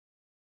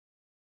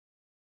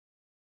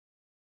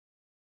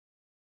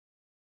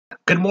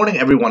Good morning,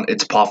 everyone.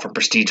 It's Paul from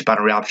Prestige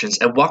Binary Options,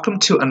 and welcome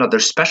to another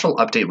special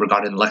update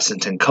regarding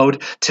Lexington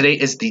Code. Today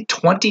is the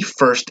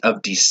 21st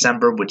of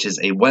December, which is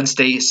a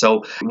Wednesday,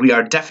 so we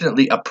are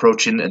definitely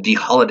approaching the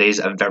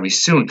holidays very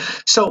soon.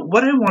 So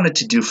what I wanted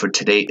to do for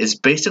today is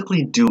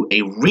basically do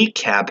a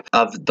recap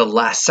of the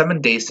last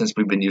 7 days since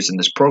we've been using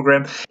this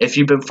program. If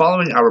you've been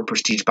following our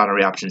Prestige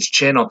Binary Options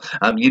channel,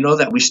 you know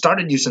that we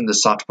started using the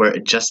software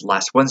just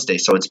last Wednesday,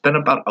 so it's been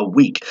about a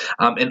week.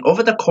 And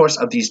over the course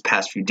of these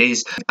past few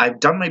days, I've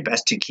done my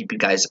best to keep you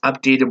guys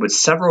updated with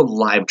several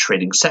live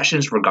trading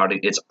sessions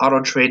regarding its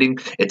auto trading,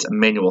 its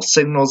manual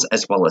signals,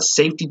 as well as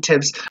safety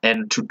tips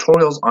and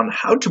tutorials on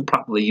how to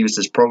properly use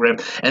this program.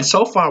 And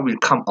so far, we've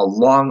come a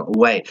long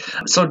way.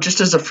 So just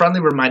as a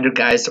friendly reminder,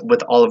 guys,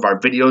 with all of our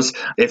videos,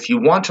 if you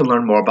want to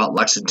learn more about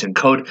Lexington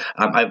Code,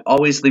 I've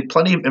always leave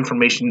plenty of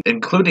information,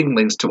 including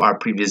links to our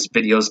previous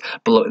videos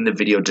below in the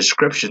video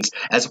descriptions,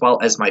 as well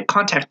as my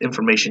contact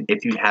information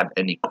if you have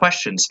any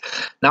questions.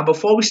 Now,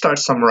 before we start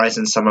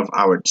summarizing some of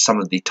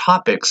the topics,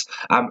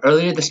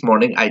 earlier this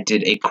morning I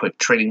did a quick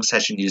trading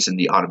session using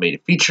the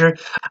automated feature,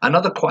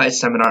 another quiet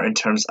seminar in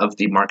terms of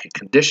the market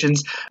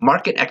conditions.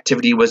 Market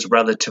activity was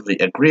relatively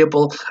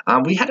agreeable.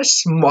 We had a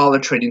smaller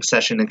trading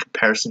session in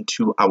comparison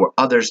to our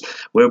others,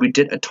 where we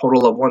did a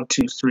total of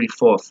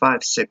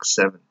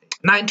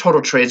 9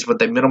 total trades with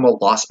a minimal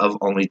loss of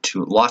only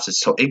 2 losses.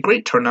 So a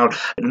great turnout,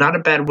 not a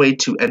bad way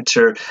to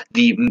enter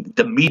the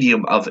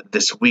medium of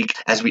this week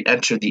as we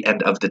enter the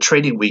end of the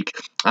trading week.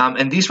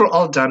 And these were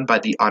all done by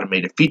the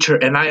automated feature,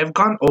 and I have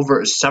gone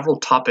over several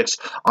topics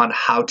on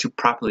how to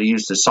properly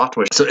use the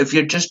software. So if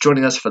you're just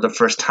joining us for the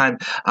first time,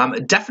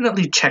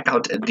 definitely check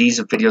out these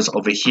videos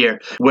over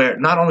here, where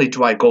not only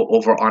do I go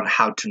over on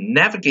how to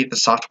navigate the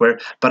software,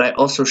 but I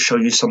also show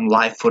you some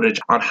live footage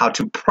on how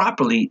to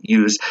properly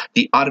use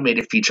the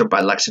automated feature by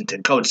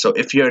Lexington Code. So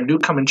if you're a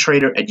newcoming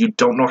trader and you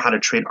don't know how to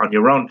trade on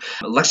your own,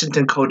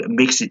 Lexington Code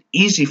makes it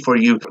easy for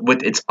you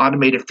with its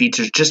automated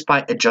features just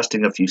by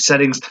adjusting a few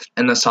settings,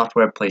 and the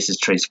software places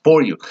trades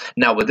for you.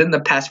 Now, within the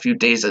past few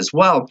days as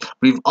well,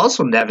 we've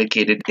also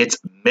navigated its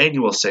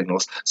manual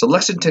signals. So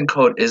Lexington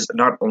Code is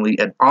not only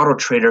an auto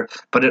trader,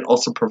 but it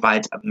also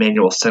provides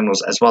manual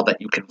signals as well that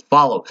you can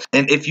follow.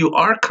 And if you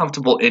are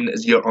comfortable in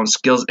your own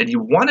skills and you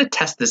want to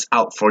test this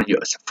out for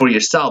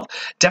yourself,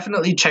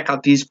 definitely check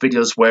out these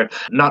videos where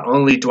not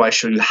only do I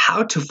show you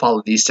how to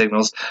follow these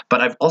signals,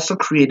 but I've also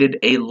created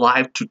a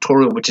live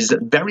tutorial which is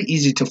very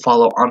easy to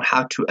follow on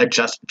how to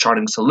adjust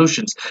charting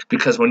solutions,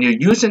 because when you're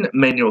using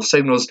manual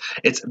signals,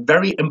 it's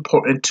very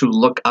important to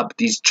look up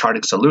these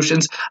charting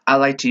solutions. I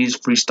like to use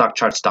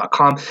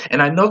freestockcharts.com, and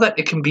I know that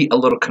it can be a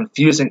little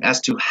confusing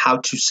as to how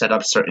to set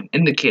up certain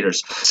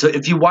indicators. So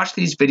if you watch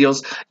these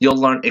videos, you'll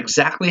learn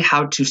exactly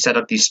how to set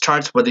up these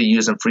charts, whether you're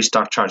using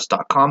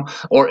freestockcharts.com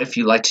or if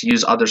you like to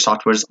use other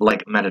softwares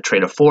like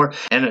MetaTrader 4,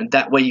 and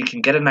that way you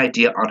can get an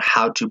idea on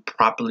how to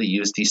properly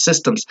use these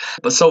systems.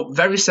 But so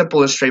very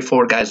simple and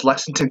straightforward, guys.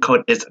 Lexington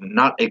Code is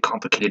not a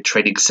complicated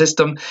trading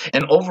system,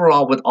 and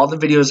overall, with all the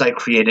videos I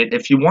created,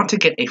 if you want to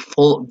get a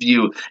full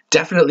view,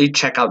 definitely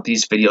check out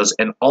these videos,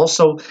 and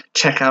also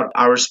check out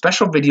our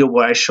special video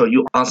where I show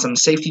you on some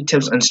safety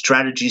tips and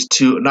strategies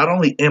to not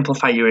only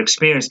amplify your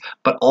experience,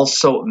 but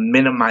also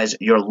minimize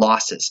your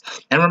losses.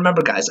 And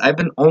remember, guys, I've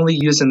been only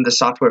using the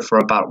software for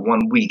about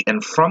 1 week,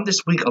 and from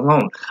this week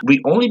alone,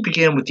 we only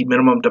began with the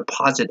minimum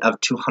deposit of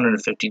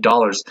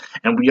 $250,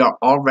 and we are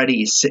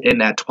already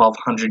sitting at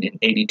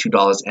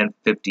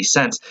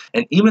 $1,282.50.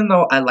 And even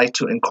though I like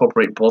to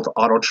incorporate both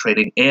auto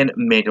trading and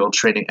manual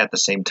trading at the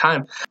same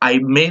time, I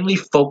mainly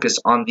focus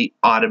on the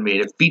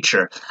automated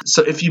feature.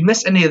 So if you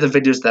miss any of the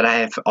videos that I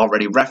have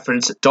already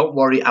referenced, don't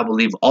worry, I will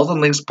leave all the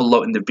links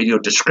below in the video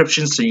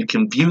description so you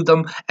can view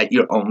them at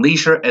your own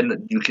leisure,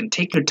 and you can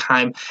take your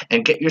time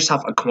and get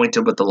yourself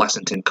acquainted with the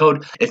Lexington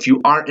Code. If you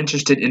are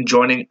interested in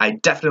joining, I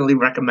definitely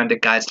recommend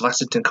it, guys.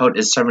 Lexington Code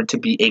is serving to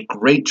be a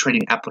great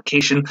trading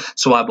application,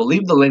 so I will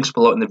leave the links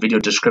below in the video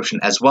description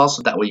as well,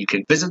 so that way you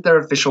can visit their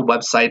official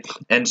website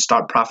and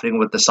start profiting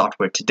with the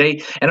software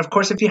today. And of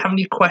course, if you have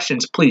any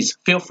questions, please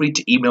feel free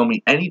to email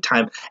me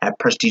anytime at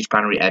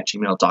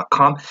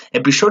prestigebinary@gmail.com,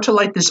 and be sure to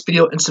like this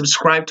video and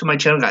subscribe to my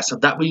channel, guys, so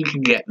that way you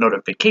can get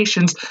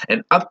notifications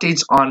and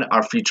updates on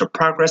our future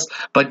progress,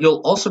 but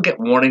you'll also get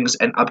warnings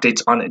and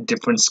updates on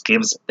different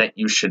scams that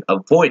you should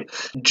avoid.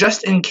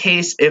 Just in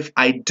case if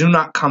I do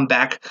not come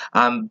back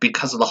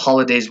because of the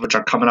holidays, which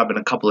are coming up in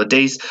a couple of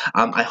days,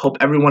 I hope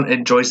everyone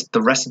enjoys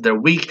the rest of their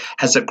week,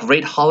 has a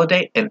great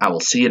holiday, and I will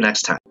see you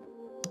next time.